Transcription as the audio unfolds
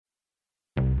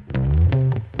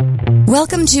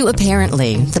Welcome to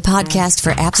Apparently, the podcast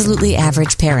for absolutely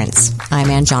average parents. I'm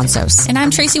Ann Johnsos. And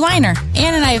I'm Tracy Weiner.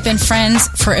 Ann and I have been friends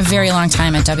for a very long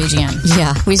time at WGN.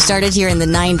 Yeah, we started here in the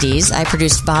 90s. I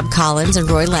produced Bob Collins and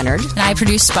Roy Leonard. And I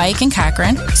produced Spike and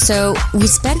Cochran. So we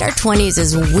spent our 20s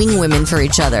as wing women for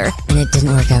each other, and it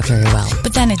didn't work out very well.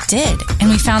 But then it did. And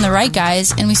we found the right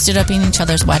guys, and we stood up in each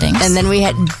other's weddings. And then we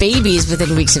had babies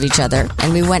within weeks of each other,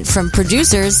 and we went from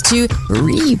producers to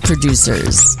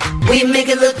reproducers. We make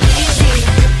it look easy.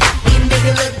 We make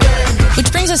it look good.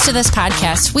 Which brings us to this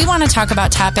podcast. We want to talk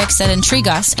about topics that intrigue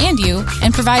us and you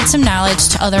and provide some knowledge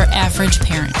to other average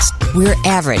parents. We're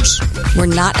average. We're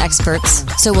not experts,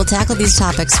 so we'll tackle these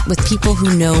topics with people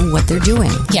who know what they're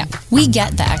doing. Yeah, we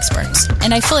get the experts,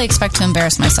 and I fully expect to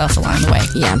embarrass myself along the way.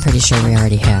 Yeah, I'm pretty sure we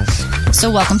already have.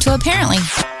 So welcome to Apparently.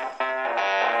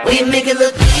 We make it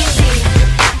look easy.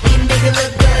 We make it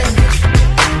look good.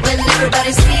 When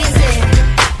everybody sees it,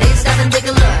 they stop and take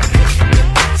a look.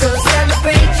 So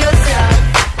celebrate yourself.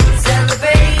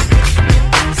 Celebrate.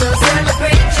 So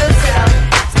celebrate yourself.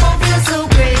 It won't feel so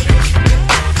great.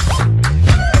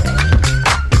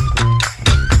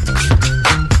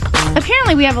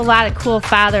 Apparently, we have a lot of cool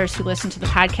fathers who listen to the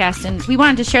podcast, and we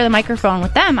wanted to share the microphone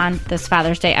with them on this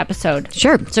Father's Day episode.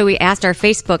 Sure. So we asked our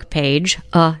Facebook page,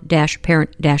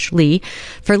 parent-lee,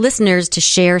 for listeners to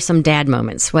share some dad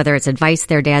moments, whether it's advice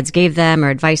their dads gave them or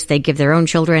advice they give their own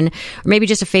children, or maybe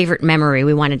just a favorite memory.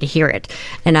 We wanted to hear it.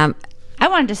 And I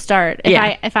wanted to start,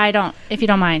 if you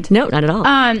don't mind. No, not at all.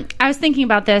 I was thinking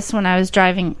about this when I was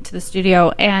driving to the studio,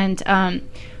 and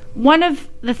one of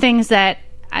the things that,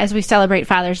 as we celebrate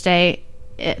Father's Day,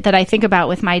 that I think about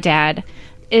with my dad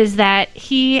is that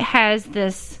he has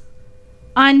this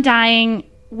undying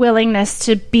willingness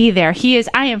to be there.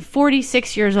 I am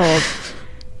 46 years old,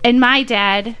 and my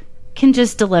dad can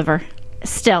just deliver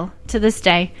still to this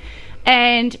day.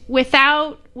 And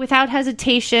without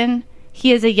hesitation,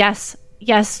 he is a yes,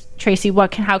 Tracy,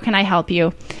 how can I help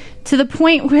you? To the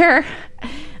point where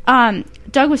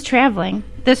Doug was traveling.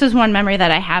 This was one memory that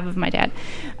I have of my dad.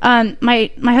 My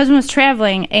husband was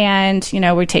traveling, and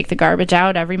we take the garbage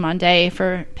out every Monday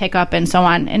for pickup and so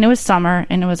on. And it was summer,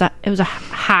 and it was a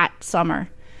hot summer.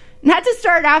 Not to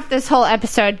start off this whole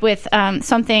episode with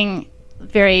something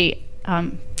very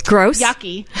gross,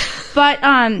 yucky,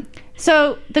 but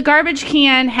so the garbage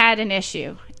can had an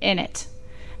issue in it,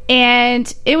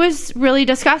 and it was really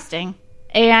disgusting.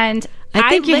 And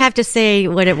I think you have to say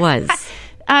what it was.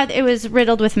 It was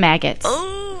riddled with maggots.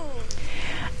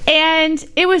 And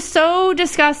it was so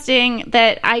disgusting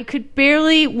that I could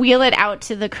barely wheel it out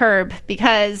to the curb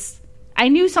because I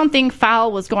knew something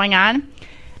foul was going on.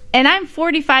 And I'm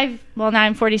 45, well, now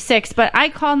I'm 46, but I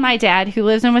called my dad, who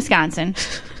lives in Wisconsin.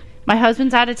 My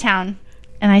husband's out of town.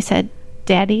 And I said,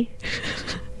 Daddy,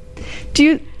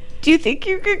 do you think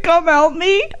you could come help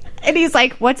me? And he's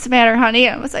like, what's the matter, honey?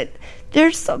 I was like,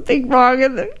 there's something wrong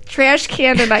in the trash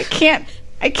can, and I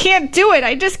can't do it.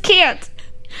 I just can't.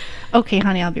 Okay,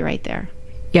 honey, I'll be right there.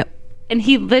 Yep. And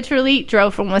he literally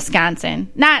drove from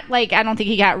Wisconsin. Not like, I don't think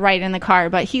he got right in the car,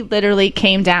 but he literally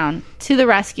came down to the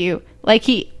rescue like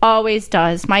he always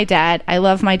does. My dad, I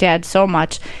love my dad so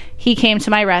much. He came to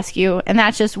my rescue, and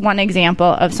that's just one example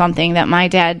of something that my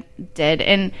dad did.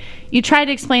 And you try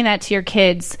to explain that to your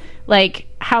kids, like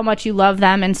how much you love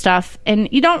them and stuff, and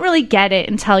you don't really get it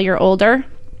until you're older.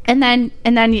 And then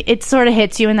it sort of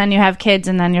hits you, and then you have kids,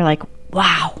 and then you're like,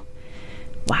 wow.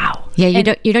 Yeah, you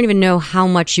don't even know how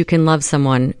much you can love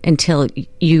someone until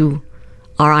you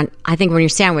are on. I think when you're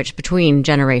sandwiched between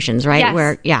generations,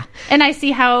 right? Yes. And I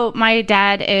see how my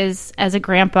dad is as a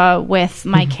grandpa with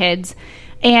my kids,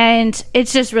 and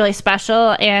it's just really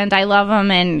special. And I love him,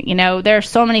 and there are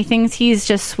so many things he's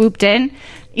just swooped in.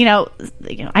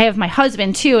 I have my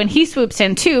husband too, and he swoops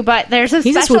in too. But there's a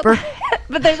swooper.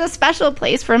 But there's a special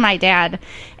place for my dad,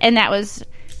 and that was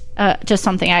just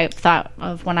something I thought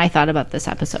of when I thought about this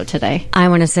episode today. I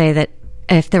want to say that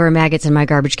if there were maggots in my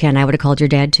garbage can, I would have called your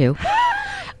dad too.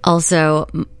 Also,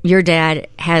 your dad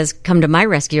has come to my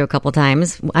rescue a couple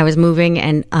times. I was moving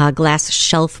and a glass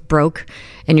shelf broke,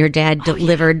 and your dad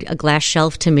delivered a glass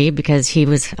shelf to me because he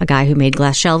was a guy who made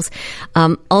glass shelves.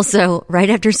 Also, right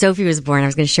after Sophie was born, I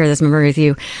was going to share this memory with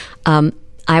you.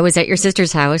 I was at your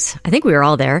sister's house. I think we were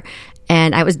all there,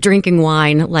 and I was drinking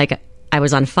wine like I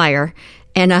was on fire,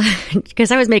 and because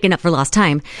I was making up for lost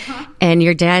time. And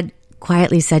your dad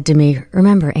quietly said to me,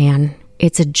 "Remember, Anne,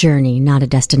 it's a journey, not a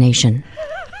destination."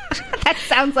 That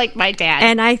sounds like my dad.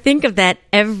 And I think of that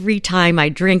every time I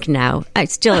drink now. I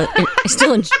still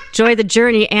enjoy the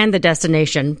journey and the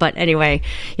destination. But anyway,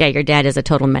 yeah, your dad is a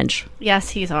total mensch. Yes,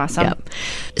 he's awesome. Yep.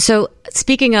 So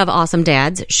speaking of awesome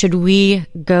dads, should we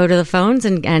go to the phones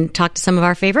and talk to some of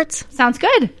our favorites? Sounds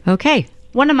good. Okay.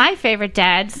 One of my favorite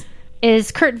dads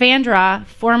is Kurt Vandross,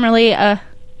 formerly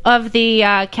of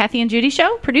the Kathy and Judy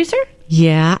show, producer.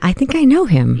 Yeah, I think I know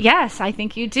him. Yes, I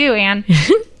think you do, Anne.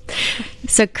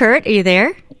 So, Kurt, are you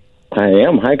there? I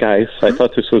am. Hi, guys. I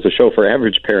thought this was a show for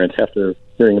average parents. After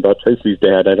hearing about Tracy's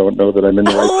dad, I don't know that I'm in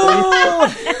the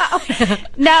right place.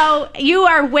 No, you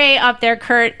are way up there,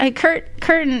 Kurt. Kurt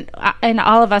and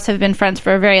all of us have been friends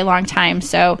for a very long time.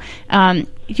 So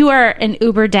you are an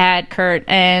uber dad, Kurt,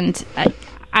 and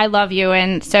I love you.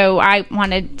 And so I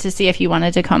wanted to see if you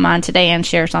wanted to come on today and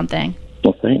share something.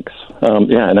 Well, thanks.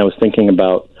 Yeah, and I was thinking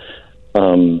about,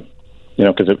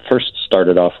 because it first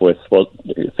started off with,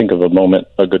 think of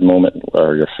a good moment,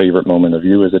 or your favorite moment of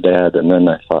you as a dad. And then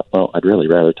I thought, well, I'd really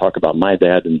rather talk about my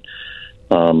dad. And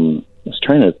I was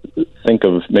trying to think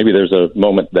of maybe there's a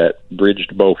moment that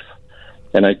bridged both.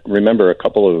 And I remember a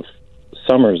couple of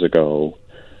summers ago,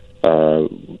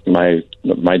 my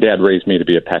dad raised me to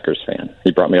be a Packers fan.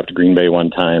 He brought me up to Green Bay one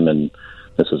time, and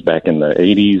this was back in the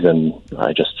 80s, and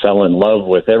I just fell in love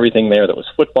with everything there that was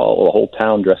football, the whole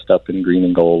town dressed up in green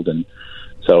and gold. And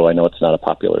so I know it's not a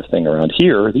popular thing around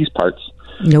here, these parts.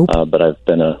 Nope. But I've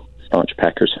been a staunch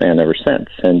Packers fan ever since.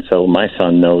 And so my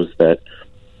son knows that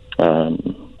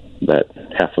that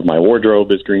half of my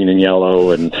wardrobe is green and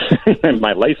yellow, and, and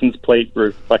my license plate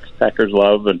reflects Packers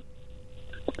love, and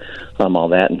all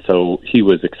that. And so he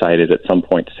was excited at some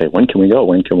point to say, when can we go?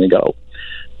 When can we go?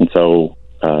 And so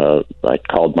I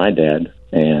called my dad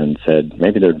and said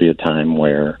maybe there'd be a time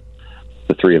where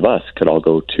the three of us could all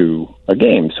go to a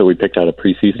game. So we picked out a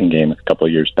preseason game a couple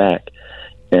of years back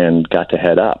and got to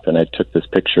head up. And I took this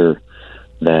picture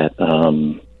that,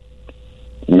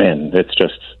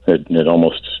 it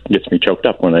almost gets me choked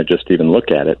up when I just even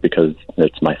look at it, because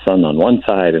it's my son on one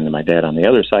side and my dad on the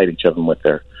other side, each of them with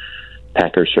their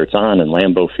Packers shirts on, and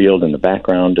Lambeau Field in the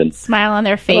background, and smile on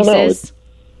their faces.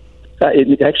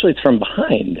 It's from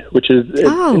behind, which is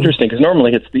interesting, because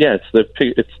normally it's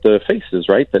the faces,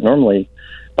 right? That normally,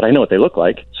 but I know what they look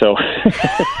like, so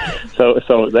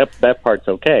so that part's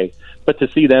okay. But to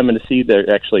see them and to see their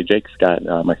Jake's got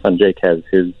my son Jake has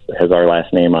our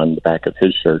last name on the back of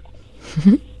his shirt,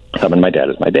 and my dad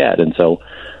is my dad, and so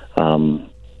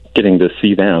getting to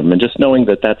see them and just knowing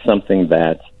that that's something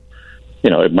that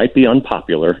it might be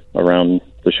unpopular around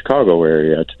the Chicago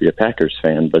area to be a Packers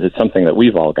fan, but it's something that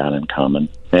we've all got in common.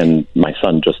 And my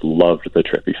son just loved the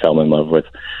trip. He fell in love with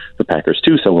the Packers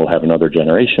too, so we'll have another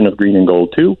generation of green and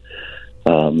gold too.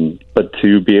 But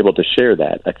to be able to share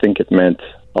that, I think it meant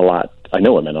a lot. I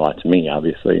know it meant a lot to me,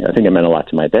 obviously. I think it meant a lot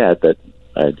to my dad that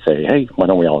I'd say, hey, why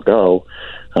don't we all go?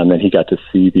 And then he got to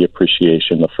see the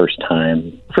appreciation the first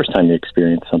time you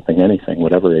experience something, anything,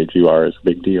 whatever age you are, is a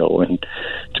big deal. And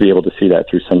to be able to see that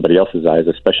through somebody else's eyes,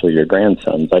 especially your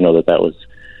grandsons, I know that was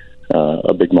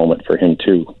a big moment for him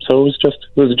too. So it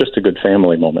was just a good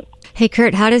family moment. Hey,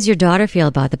 Kurt, how does your daughter feel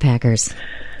about the Packers?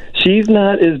 She's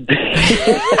not as big.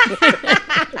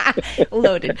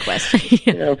 Loaded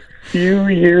question. A few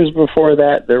years before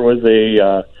that, there was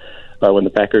when the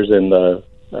Packers and the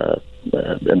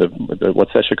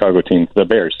what's that Chicago team? The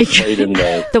Bears played in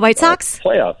the White Sox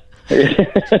playoffs,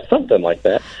 something like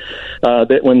that.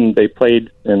 That when they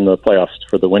played in the playoffs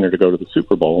for the winner to go to the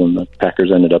Super Bowl, and the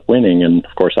Packers ended up winning. And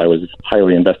of course, I was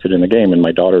highly invested in the game. And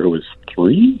my daughter, who was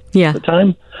 3 at the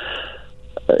time,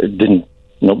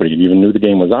 nobody even knew the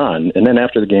game was on. And then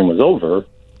after the game was over,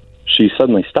 she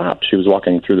suddenly stopped. She was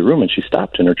walking through the room and she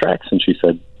stopped in her tracks and she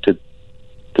said, "Did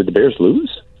the Bears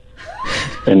lose?"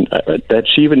 And that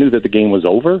she even knew that the game was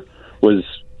over was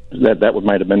that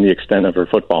might have been the extent of her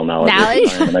football knowledge. At the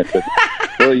time. And I said,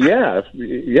 "Well,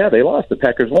 yeah, they lost. The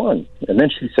Packers won." And then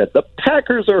she said, "The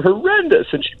Packers are horrendous,"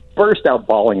 and she burst out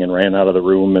bawling and ran out of the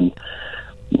room. And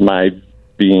my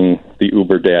being the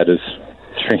Uber dad, as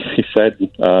Tracy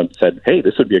said, "Hey,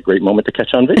 this would be a great moment to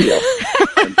catch on video."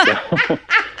 And so,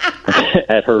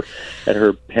 at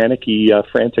her panicky,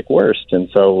 frantic worst. And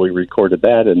so we recorded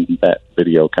that, and that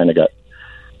video kind of got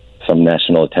some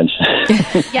national attention.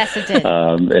 Yes, it did.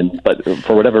 But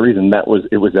for whatever reason,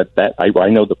 it was at that, I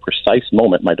know the precise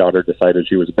moment my daughter decided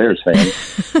she was a Bears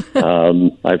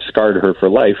fan. I've scarred her for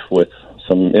life with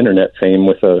some internet fame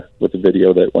with a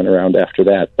video that went around after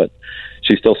that, but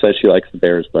she still says she likes the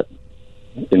Bears, but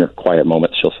in her quiet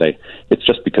moments, she'll say, "It's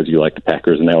just because you like the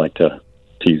Packers and I like to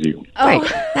tease you." Oh.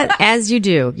 Right. As you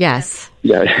do, yes.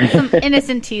 Yeah. Some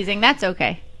innocent teasing. That's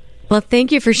okay. Well,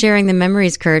 thank you for sharing the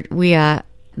memories, Kurt.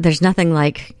 There's nothing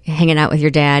like hanging out with your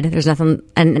dad. There's nothing,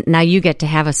 and now you get to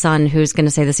have a son who's going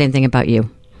to say the same thing about you.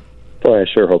 Boy, I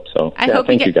sure hope so.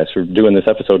 Thank you guys for doing this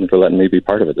episode and for letting me be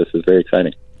part of it. This is very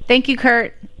exciting. Thank you,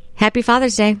 Kurt. Happy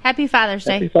Father's Day. Happy Father's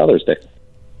Day. Happy Father's Day.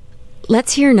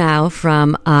 Let's hear now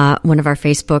from one of our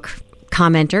Facebook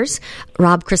commenters,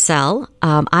 Rob Crissell.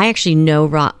 I actually know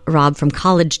Rob from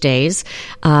college days.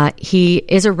 He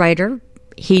is a writer.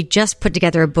 He just put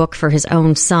together a book for his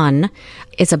own son.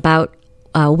 It's about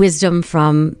wisdom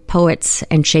from poets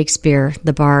and Shakespeare,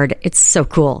 the Bard. It's so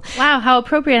cool. Wow, how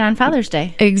appropriate on Father's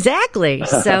Day. Exactly.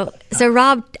 So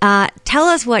Rob, tell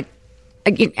us what,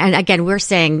 and again, we're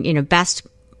saying, best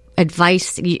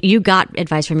advice. You got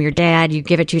advice from your dad. You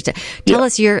give it to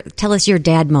your tell us your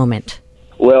dad moment.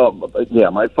 Well, yeah,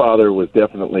 my father was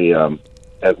definitely,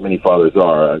 as many fathers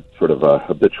are, a sort of a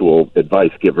habitual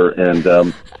advice giver. And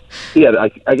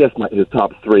I guess his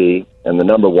top three, and the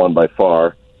number one by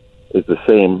far, is the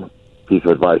same piece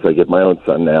of advice I give my own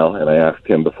son now. And I asked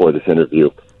him before this interview,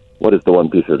 what is the one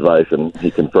piece of advice? And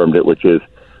he confirmed it, which is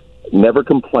never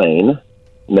complain,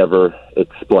 never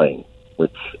explain,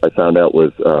 which I found out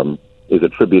is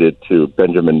attributed to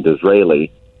Benjamin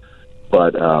Disraeli,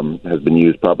 but has been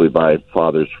used probably by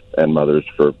fathers and mothers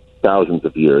for thousands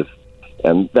of years.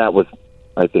 And that was,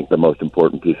 I think, the most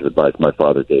important piece of advice my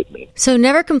father gave me. So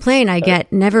never complain, I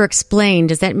get. Never explain.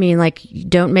 Does that mean, like,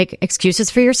 don't make excuses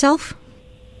for yourself?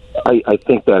 I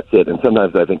think that's it. And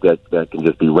sometimes I think that can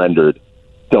just be rendered,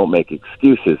 don't make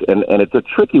excuses. And it's a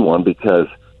tricky one because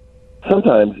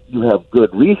sometimes you have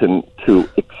good reason to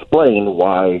explain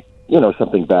why,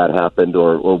 something bad happened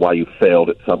or why you failed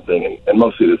at something. And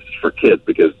mostly this is for kids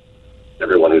because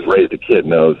everyone who's raised a kid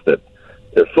knows that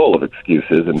they're full of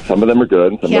excuses, and some of them are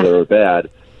good and some of them are bad.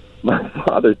 My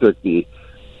father took the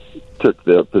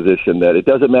position that it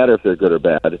doesn't matter if they're good or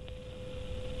bad.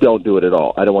 Don't do it at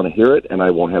all. I don't want to hear it, and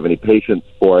I won't have any patience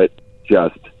for it.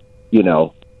 Just,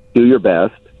 do your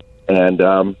best,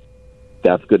 and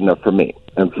that's good enough for me.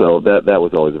 And so that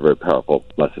was always a very powerful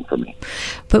lesson for me.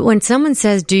 But when someone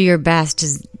says do your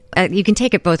best, you can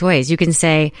take it both ways. You can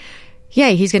say, yeah,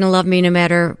 he's going to love me no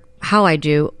matter how I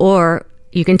do, or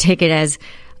you can take it as,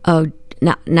 oh,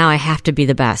 now I have to be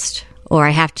the best, or I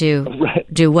have to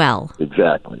do well.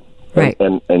 Exactly. Right.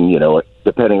 And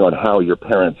depending on how your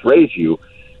parents raise you,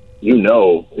 you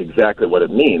know exactly what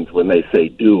it means when they say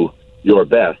do your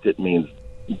best. It means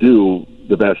do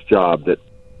the best job that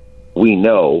we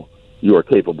know you are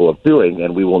capable of doing,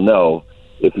 and we will know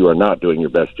if you are not doing your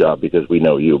best job because we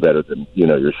know you better than you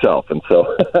know yourself. And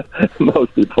so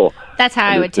most people... That's how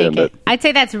I would take it. I'd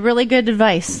say that's really good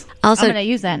advice. Also, I'm going to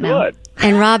use that now. Good.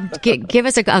 And Rob, give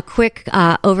us a quick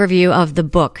overview of the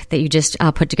book that you just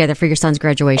put together for your son's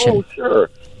graduation. Oh,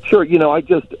 sure. I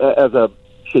just, as a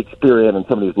Shakespearean and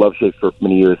somebody who's loved Shakespeare for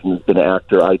many years and has been an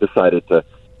actor, I decided to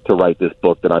write this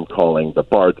book that I'm calling The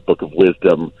Bard's Book of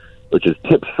Wisdom, which is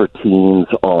tips for teens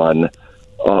on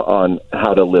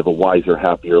how to live a wiser,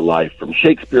 happier life from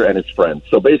Shakespeare and his friends.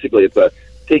 So basically, it's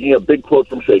taking a big quote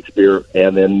from Shakespeare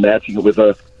and then matching it with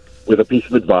a piece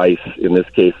of advice. In this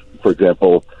case, for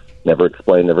example, never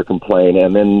explain, never complain,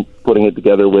 and then putting it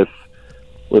together with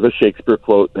a Shakespeare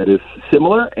quote that is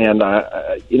similar. And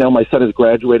my son is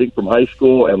graduating from high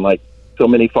school, and like so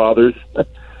many fathers,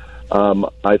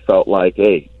 I felt like,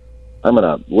 hey, I'm going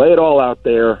to lay it all out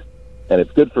there. And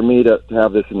it's good for me to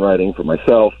have this in writing for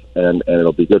myself, and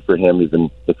it'll be good for him even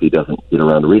if he doesn't get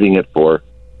around to reading it for,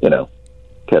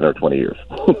 10 or 20 years.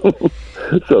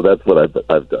 So that's what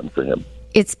I've done for him.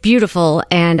 It's beautiful,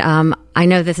 and I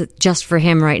know this is just for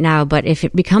him right now, but if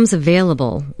it becomes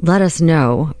available, let us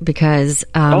know because...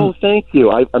 Oh, thank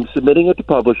you. I'm submitting it to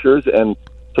publishers, and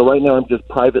so right now I'm just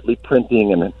privately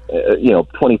printing and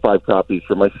 25 copies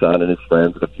for my son and his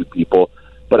friends and a few people.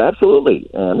 But absolutely,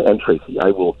 and Tracy,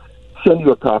 I will send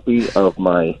you a copy of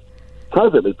my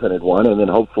privately printed one, and then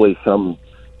hopefully some,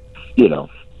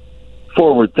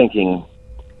 forward-thinking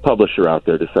publisher out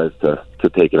there decides to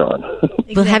take it on.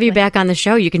 Exactly. We'll have you back on the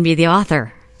show. You can be the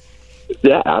author.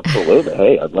 Yeah, absolutely.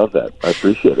 Hey, I'd love that. I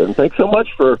appreciate it. And thanks so much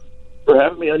for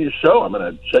having me on your show. I'm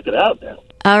going to check it out now.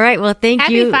 All right. Well, thank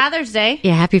you. Happy Father's Day.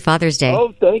 Yeah, happy Father's Day.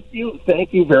 Oh, thank you.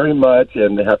 Thank you very much,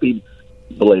 and happy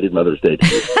belated Mother's Day to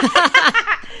you.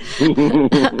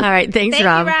 All right. Thanks,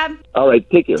 Rob. Thank you, Rob. All right.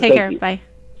 Take care. Take care. Bye.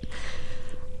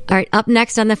 All right. Up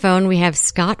next on the phone, we have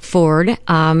Scott Ford.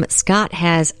 Scott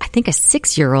has, I think, a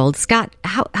 6-year-old. Scott,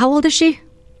 how old is she?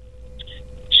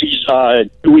 She's 2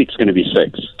 weeks going to be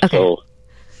 6. Okay. So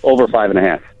over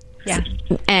 5.5. Yeah.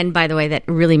 And by the way, that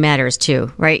really matters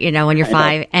too, right? When you're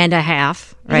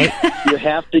 5.5, right? You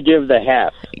have to give the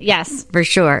half. Yes. For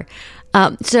sure.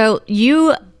 So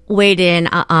you weighed in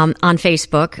on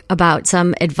Facebook about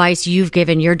some advice you've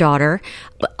given your daughter.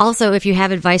 But also, if you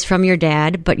have advice from your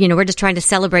dad, but we're just trying to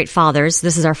celebrate fathers.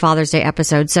 This is our Father's Day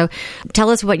episode. So tell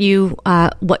us what you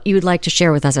would like to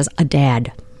share with us as a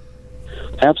dad.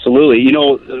 Absolutely.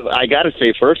 I got to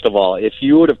say, first of all, if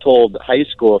you would have told high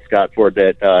school Scott Ford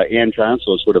that Ann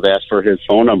Johnsos would have asked for his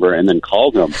phone number and then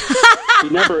called him, he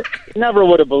never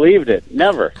would have believed it.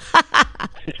 Never.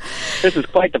 This is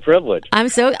quite the privilege. I'm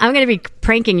going to be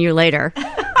pranking you later.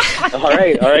 All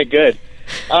right, good.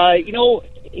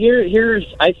 Here's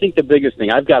I think the biggest thing.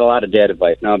 I've got a lot of dad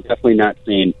advice. Now, I'm definitely not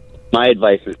saying my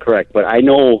advice is correct, but I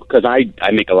know because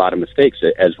I make a lot of mistakes,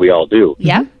 as we all do.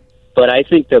 Yeah. But I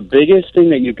think the biggest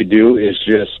thing that you could do is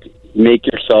just make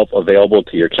yourself available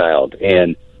to your child.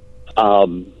 And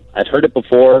I've heard it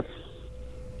before,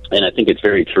 and I think it's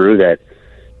very true that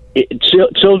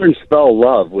children spell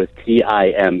love with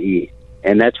T-I-M-E.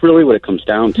 And that's really what it comes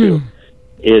down to,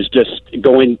 is just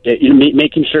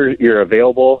making sure you're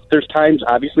available. There's times,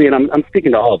 obviously, and I'm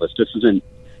speaking to all of us. This isn't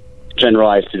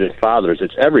generalized to just fathers.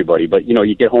 It's everybody. But,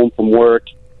 you get home from work.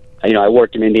 I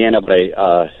work in Indiana, but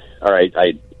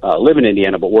I live in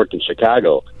Indiana but work in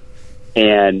Chicago,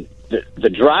 and the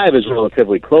drive is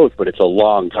relatively close, but it's a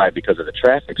long drive because of the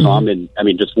traffic. So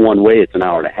just one way, it's an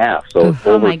hour and a half. So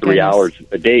over 3 hours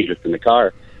a day just in the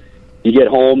car. You get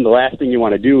home, the last thing you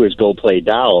want to do is go play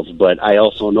dolls, but I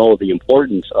also know the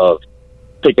importance of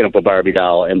picking up a Barbie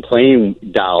doll and playing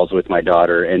dolls with my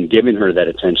daughter and giving her that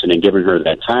attention and giving her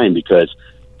that time, because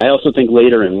I also think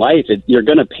later in life, you're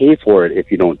going to pay for it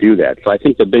if you don't do that. So I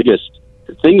think the biggest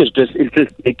thing is just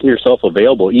making yourself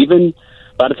available. Even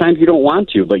a lot of times you don't want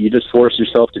to, but you just force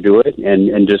yourself to do it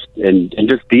and just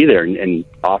be there and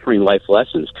offering life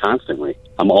lessons constantly.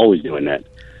 I'm always doing that.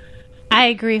 I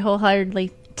agree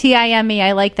wholeheartedly. T-I-M-E,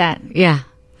 I like that. Yeah.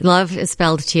 Love is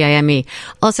spelled T-I-M-E.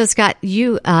 Also, Scott,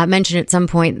 you mentioned at some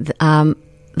point the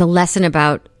lesson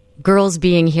about girls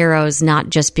being heroes, not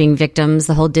just being victims,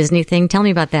 the whole Disney thing. Tell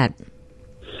me about that.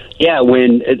 Yeah,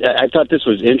 I thought this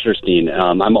was interesting.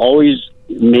 I'm always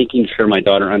making sure my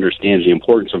daughter understands the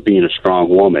importance of being a strong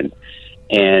woman.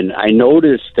 And I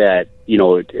noticed that,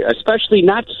 especially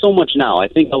not so much now. I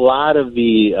think a lot of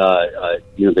the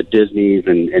Disneys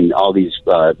and all these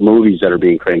movies that are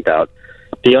being cranked out,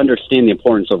 they understand the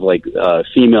importance of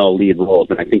female lead roles.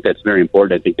 And I think that's very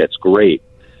important. I think that's great.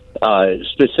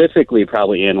 Specifically,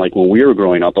 probably in when we were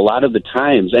growing up, a lot of the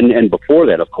times, and before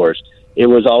that, of course, it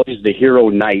was always the hero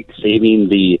knight saving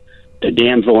the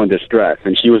damsel in distress,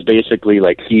 and she was basically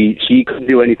she couldn't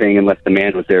do anything unless the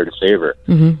man was there to save her.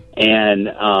 Mm-hmm. And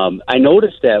I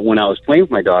noticed that when I was playing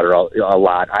with my daughter a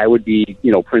lot, I would be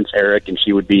Prince Eric, and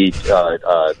she would be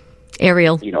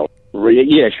Ariel.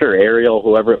 Yeah, sure, Ariel,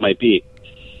 whoever it might be.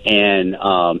 And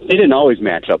they didn't always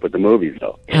match up with the movies,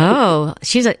 though. Oh,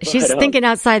 she's thinking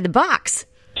outside the box.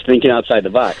 Thinking outside the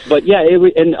box. But yeah,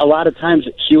 and a lot of times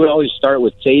she would always start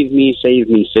with save me, save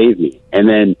me, save me. And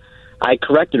then I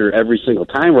corrected her every single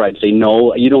time where I'd say,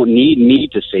 no, you don't need me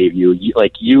to save you.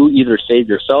 You either save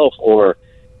yourself, or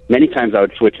many times I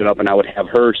would switch it up and I would have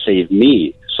her save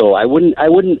me. So I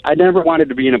never wanted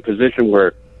to be in a position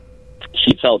where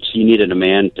she felt she needed a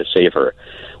man to save her,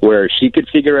 where she could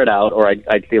figure it out, or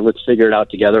I'd say, let's figure it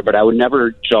out together, but I would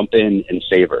never jump in and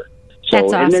save her. So,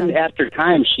 that's awesome. And then after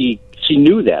time, she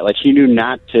knew that. She knew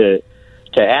not to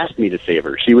ask me to save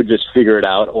her. She would just figure it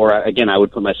out, or again, I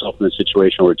would put myself in a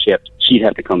situation where she'd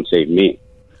have to come save me.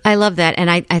 I love that,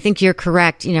 and I think you're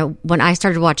correct. When I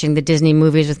started watching the Disney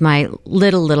movies with my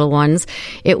little ones,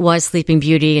 it was Sleeping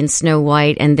Beauty and Snow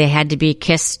White, and they had to be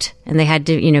kissed, and they had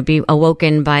to, be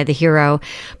awoken by the hero.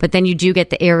 But then you do get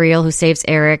the Ariel who saves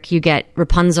Eric. You get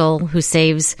Rapunzel who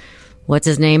saves, what's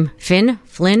his name? Flynn?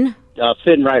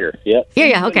 Finn Rider, yeah.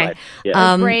 Yeah, okay.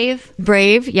 Yeah.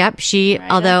 Brave, yep.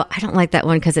 Although I don't like that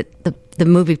one because the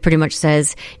movie pretty much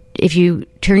says if you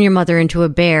turn your mother into a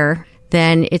bear,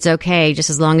 then it's okay, just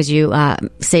as long as you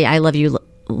say I love you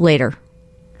later.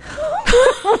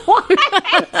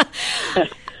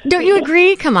 Don't you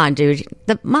agree? Come on, dude.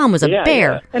 The mom was a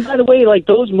bear. Yeah. And by the way,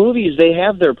 those movies, they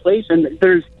have their place, and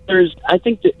there's I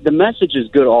think the message is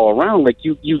good all around.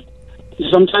 You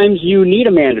sometimes you need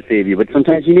a man to save you, but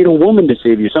sometimes you need a woman to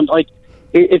save you.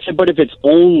 But if it's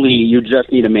only you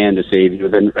just need a man to save you,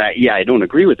 then I don't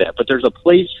agree with that. But there's a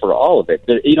place for all of it.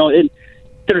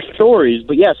 There's stories,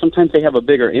 but sometimes they have a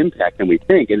bigger impact than we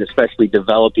think, and especially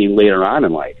developing later on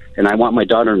in life. And I want my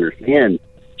daughter to understand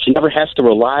she never has to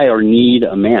rely or need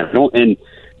a man. And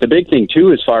the big thing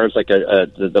too, as far as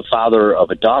the father of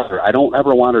a daughter, I don't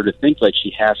ever want her to think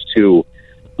she has to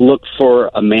look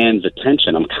for a man's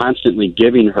attention. I'm constantly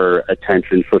giving her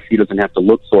attention so she doesn't have to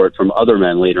look for it from other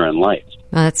men later in life.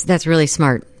 That's really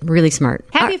smart. Really smart.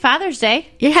 Happy Father's Day.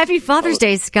 Yeah, happy Father's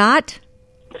Day, Scott.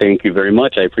 Thank you very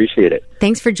much. I appreciate it.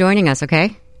 Thanks for joining us,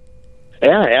 okay?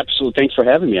 Yeah, absolutely. Thanks for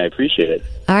having me. I appreciate it.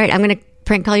 All right, I'm going to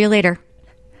prank call you later.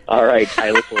 All right.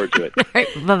 I look forward to it. All right,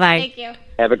 bye-bye. Thank you.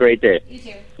 Have a great day. You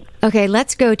too. Okay,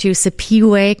 let's go to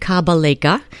Sipiwe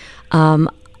Kabaleka.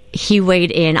 He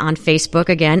weighed in on Facebook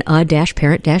again,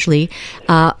 parent-lee,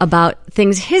 about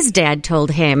things his dad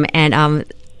told him, and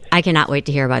I cannot wait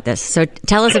to hear about this. So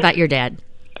tell us about your dad.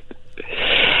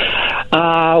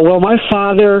 Well, my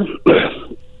father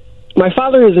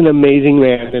is an amazing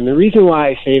man, and the reason why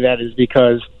I say that is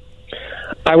because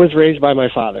I was raised by my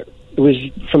father. It was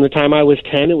from the time I was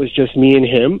 10, it was just me and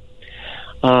him.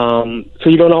 So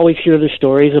you don't always hear the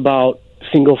stories about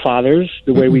single fathers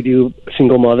the way we do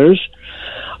single mothers.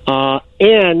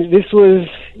 And this was,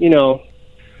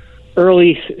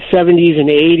 early 70s and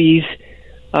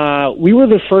 80s. We were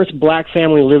the first black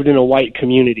family lived in a white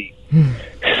community.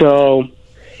 So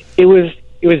it was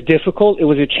difficult. It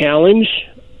was a challenge.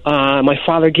 My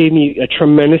father gave me a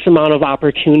tremendous amount of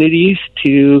opportunities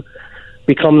to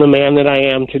become the man that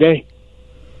I am today.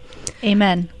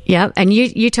 Amen. Yeah, and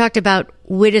you talked about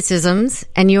witticisms,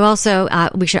 and you also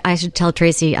I should tell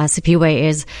Tracy Sipiwe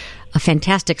is a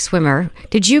fantastic swimmer.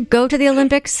 Did you go to the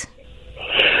Olympics?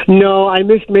 No, I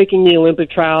missed making the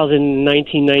Olympic trials in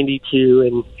 1992,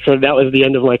 and so that was the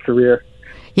end of my career.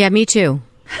 Yeah, me too.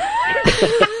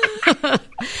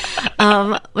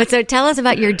 But so tell us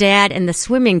about your dad and the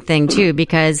swimming thing too,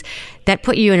 because that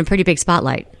put you in a pretty big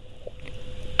spotlight.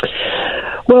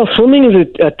 Well, swimming is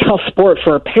a tough sport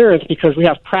for our parents because we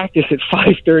have practice at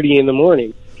 5:30 in the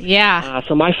morning. Yeah.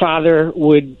 So my father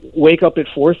would wake up at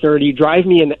 4:30, drive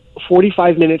me in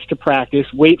 45 minutes to practice,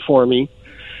 wait for me,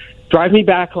 drive me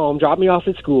back home, drop me off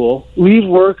at school, leave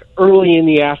work early in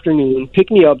the afternoon,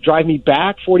 pick me up, drive me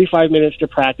back 45 minutes to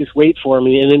practice, wait for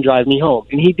me, and then drive me home.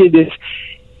 And he did this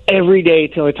every day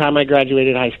till the time I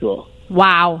graduated high school.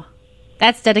 Wow.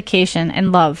 That's dedication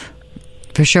and love.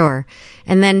 For sure.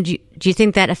 And then do you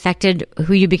think that affected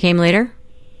who you became later?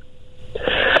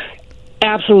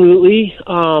 Absolutely.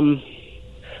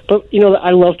 But,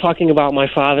 I love talking about my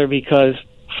father because,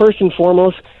 first and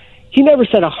foremost, he never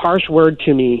said a harsh word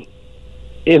to me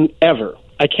ever.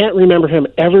 I can't remember him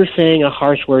ever saying a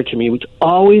harsh word to me. He was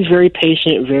always very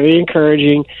patient, very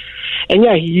encouraging. And,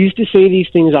 yeah, he used to say these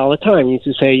things all the time. He used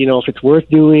to say, if it's worth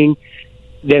doing,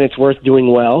 then it's worth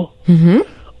doing well. Mm-hmm.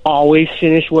 Always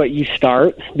finish what you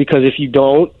start, because if you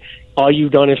don't, all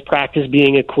you've done is practice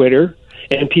being a quitter,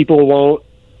 and people won't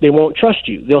trust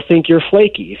you. They'll think you're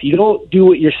flaky. If you don't do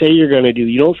what you say you're going to do,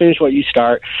 you don't finish what you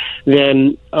start,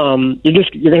 then you're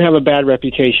going to have a bad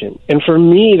reputation. And for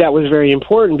me, that was very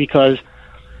important because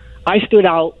I stood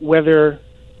out whether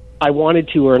I wanted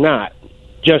to or not.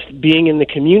 Just being in the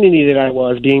community that I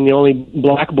was, being the only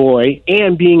black boy,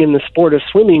 and being in the sport of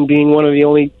swimming, being one of the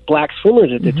only black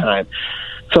swimmers at the time.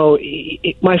 So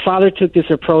my father took this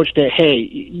approach that, hey,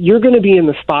 you're going to be in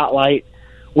the spotlight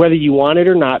whether you want it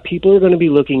or not. People are going to be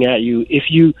looking at you. If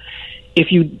you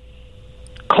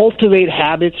cultivate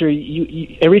habits, or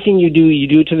everything you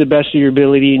do it to the best of your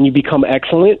ability, and you become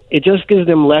excellent, it just gives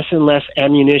them less and less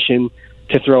ammunition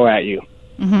to throw at you.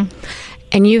 Mm-hmm.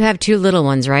 And you have two little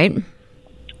ones, right?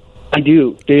 I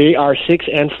do. They are 6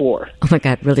 and 4. Oh my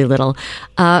God, really little.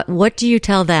 What do you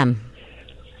tell them?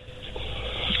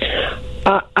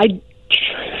 I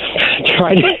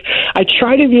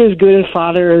try to be as good a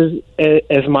father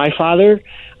as my father.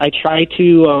 I try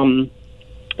to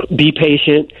be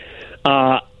patient.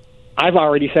 I've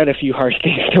already said a few harsh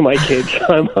things to my kids.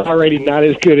 I'm already not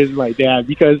as good as my dad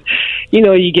because,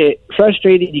 you get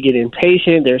frustrated, you get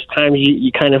impatient. There's times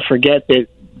you kind of forget that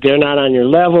they're not on your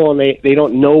level and they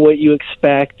don't know what you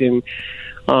expect. And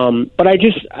but I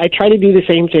try to do the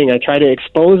same thing. I try to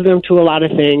expose them to a lot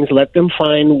of things, let them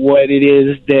find what it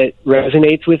is that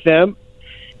resonates with them,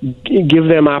 give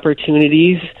them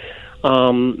opportunities,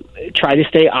 try to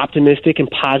stay optimistic and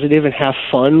positive and have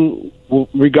fun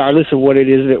regardless of what it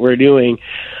is that we're doing.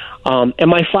 And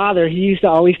my father, he used to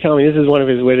always tell me, this is one of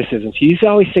his witticisms, he used to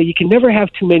always say, you can never have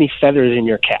too many feathers in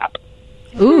your cap.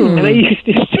 Ooh. And I used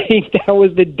to think that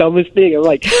was the dumbest thing. I'm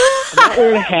like, I'm not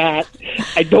wearing a hat.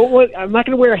 I'm not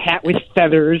going to wear a hat with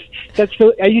feathers.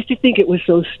 I used to think it was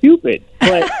so stupid.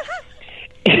 But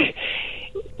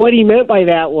what he meant by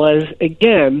that was,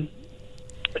 again,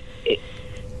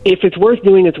 if it's worth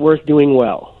doing, it's worth doing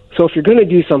well. So if you're going to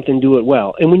do something, do it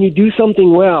well. And when you do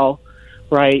something well,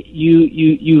 right?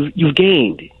 You've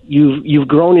gained. You've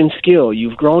grown in skill.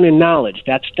 You've grown in knowledge.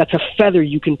 That's a feather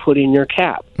you can put in your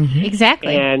cap. Mm-hmm.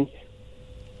 Exactly. And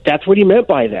that's what he meant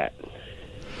by that.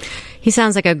 He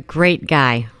sounds like a great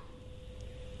guy.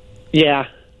 Yeah.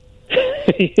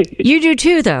 You do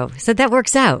too, though, so that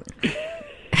works out.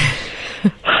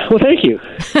 Well, thank you.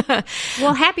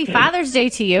 Well, happy Father's Day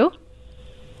to you.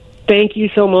 Thank you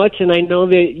so much, and I know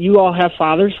that you all have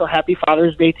fathers, so happy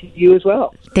Father's Day to you as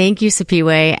well. Thank you,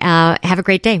 Sipiwe. Have a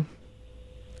great day.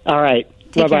 All right.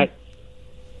 Take Bye-bye. care.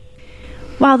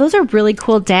 Wow, those are really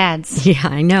cool dads. Yeah,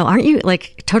 I know. Aren't you,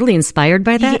 like, totally inspired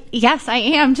by that? Yes, I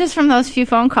am, just from those few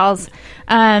phone calls.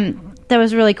 That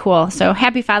was really cool. So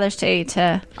happy Father's Day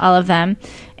to all of them.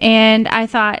 And I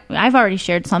thought, I've already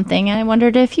shared something, and I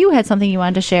wondered if you had something you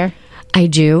wanted to share. I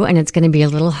do, and it's going to be a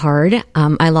little hard.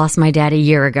 I lost my dad a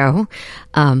year ago.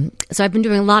 So I've been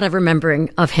doing a lot of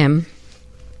remembering of him.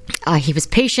 He was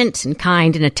patient and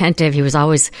kind and attentive. He was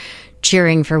always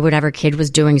cheering for whatever kid was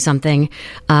doing something.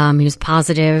 He was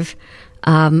positive.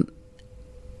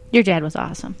 Your dad was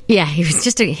awesome. Yeah, he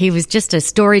was just a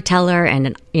storyteller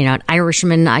and an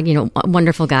Irishman, a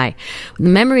wonderful guy. The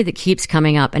memory that keeps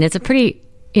coming up, and it's a pretty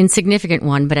insignificant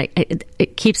one, but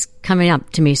it keeps coming up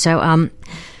to me. So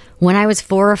when I was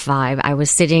 4 or 5, I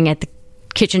was sitting at the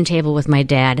kitchen table with my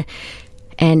dad,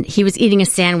 and he was eating a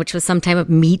sandwich with some type of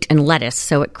meat and lettuce,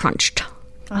 so it crunched.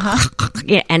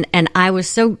 Yeah, and I was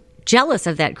so jealous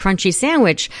of that crunchy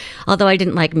sandwich, although I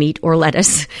didn't like meat or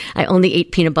lettuce. I only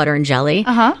ate peanut butter and jelly.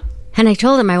 And I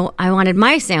told him I wanted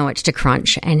my sandwich to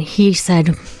crunch, and he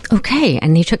said, okay.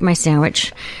 And he took my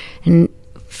sandwich and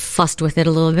fussed with it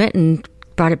a little bit and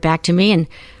brought it back to me, and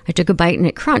I took a bite and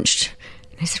it crunched.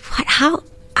 And I said, what?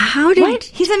 How did... What?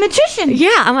 He's a magician.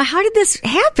 Yeah. I'm like, how did this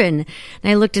happen?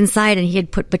 And I looked inside, and he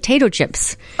had put potato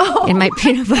chips in my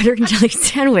peanut butter and jelly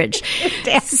sandwich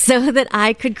so that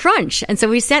I could crunch. And so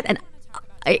we sat, and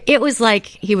it was like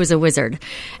he was a wizard.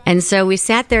 And so we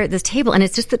sat there at this table, and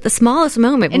it's just at the smallest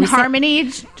moment. In harmony.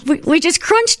 We just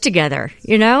crunched together,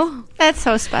 That's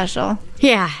so special.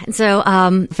 Yeah. And so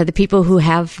for the people who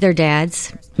have their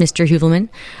dads, Mr. Huvelman,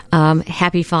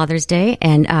 happy Father's Day.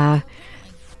 And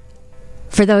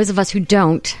for those of us who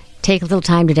don't, take a little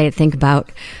time today to think about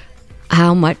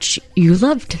how much you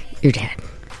loved your dad.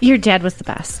 Your dad was the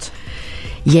best.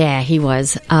 Yeah, he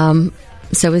was.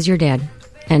 So was your dad.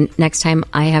 And next time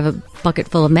I have a bucket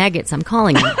full of maggots, I'm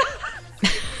calling him.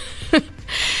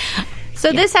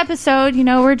 So this episode,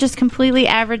 we're just completely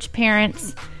average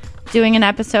parents doing an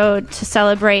episode to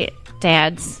celebrate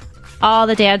dads. All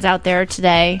the dads out there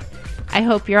today. I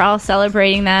hope you're all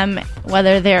celebrating them,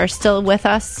 whether they're still with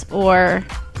us or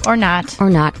not. Or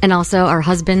not. And also our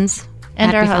husbands.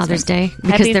 And Happy our Father's husbands. Day.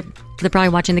 Because they're probably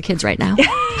watching the kids right now.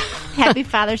 Happy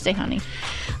Father's Day, honey.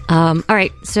 All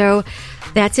right. So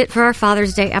that's it for our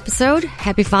Father's Day episode.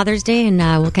 Happy Father's Day, and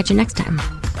we'll catch you next time.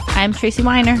 I'm Tracy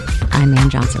Weiner. I'm Ann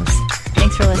Johnson.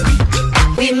 Thanks for listening.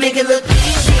 We make it look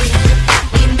easy.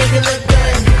 We make it look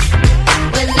good.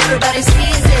 When everybody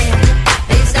sees